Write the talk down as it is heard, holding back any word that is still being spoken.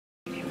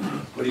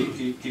But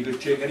he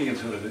could take any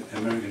sort of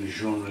American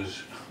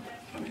genres.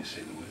 Let me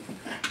say the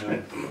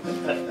word.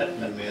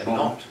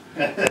 Not.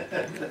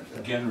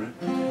 Genre.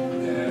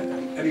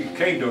 Any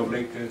kind of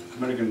like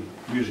American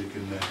music,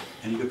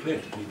 and he could play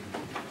it. He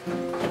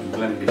could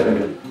blend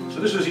it. So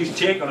this was his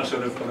take on a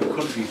sort of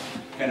country,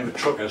 kind of a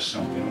trucker's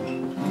song, you know.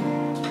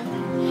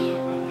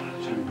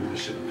 So we do the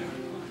sitting there.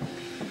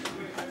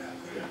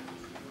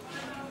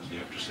 So you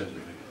have to set it a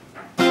bit.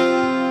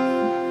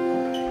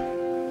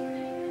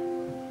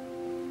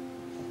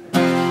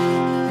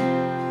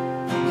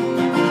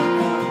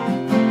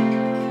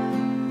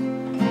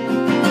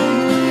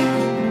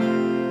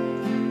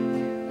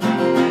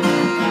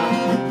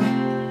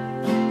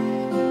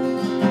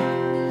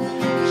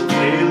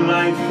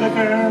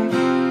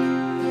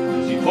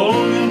 As he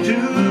pulled into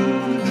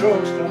the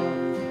drugstore,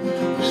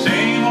 the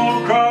same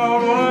old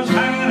crowd was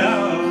hanging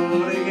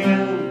out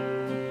again.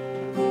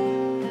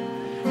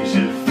 He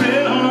said,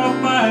 fill up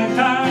my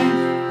tank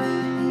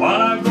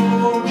while I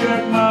go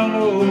check my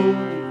load.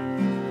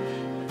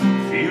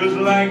 Feels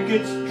like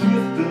it's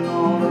drifting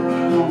all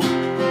around.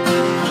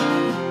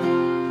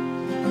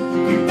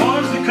 He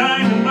was the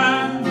kind of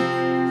man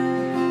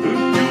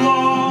who'd do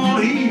all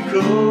he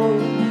could.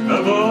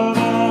 Above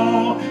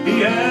all, he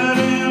had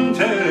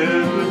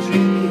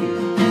integrity.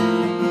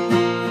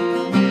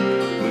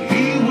 But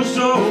he was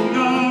so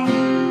young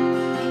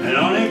and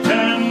only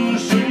 10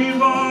 city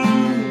born,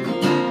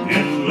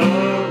 in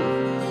love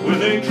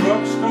with a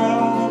truck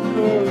stop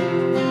girl.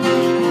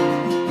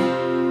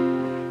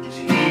 As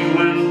he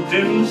went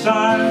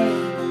inside,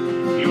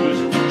 he was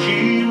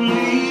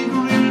cheerily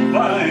greeted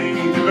by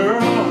the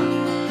girl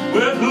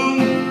with whom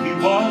he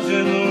was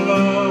in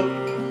love.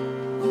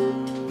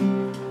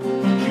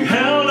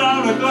 Held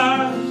out a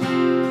glass,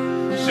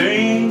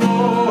 saying, go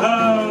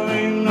have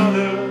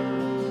another.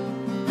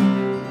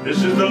 This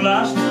is the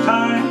last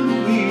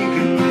time we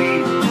can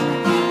meet.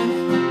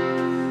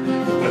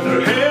 With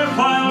her hair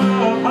piled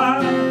up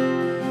high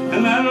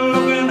and that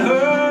look in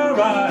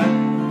her eye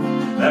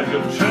that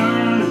could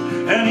turn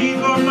any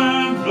good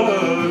man's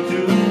blood to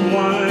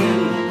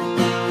wine.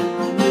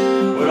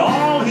 But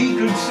all he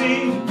could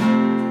see,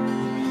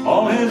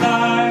 all his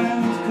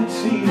eyes could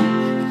see,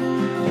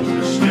 was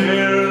the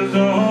stares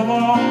of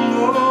all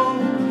those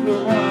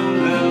around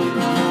them.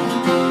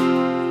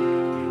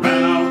 He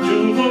ran out to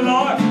the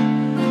lot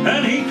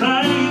and he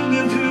climbed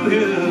into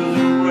his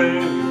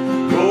grave,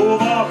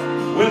 drove off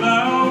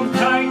without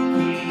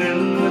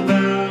tightening the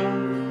dam.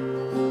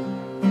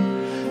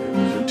 It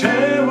was a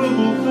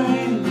terrible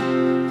thing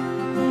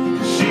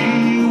to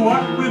see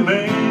what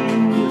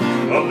remained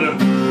of the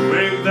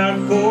wreck that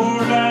poor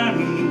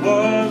Danny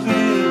was in.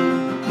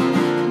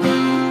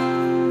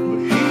 But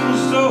he was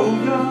so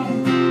young,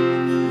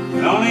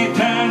 only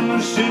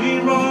 10 city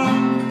run,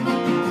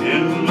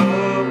 in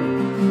love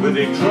with a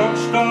truck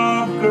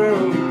stop girl.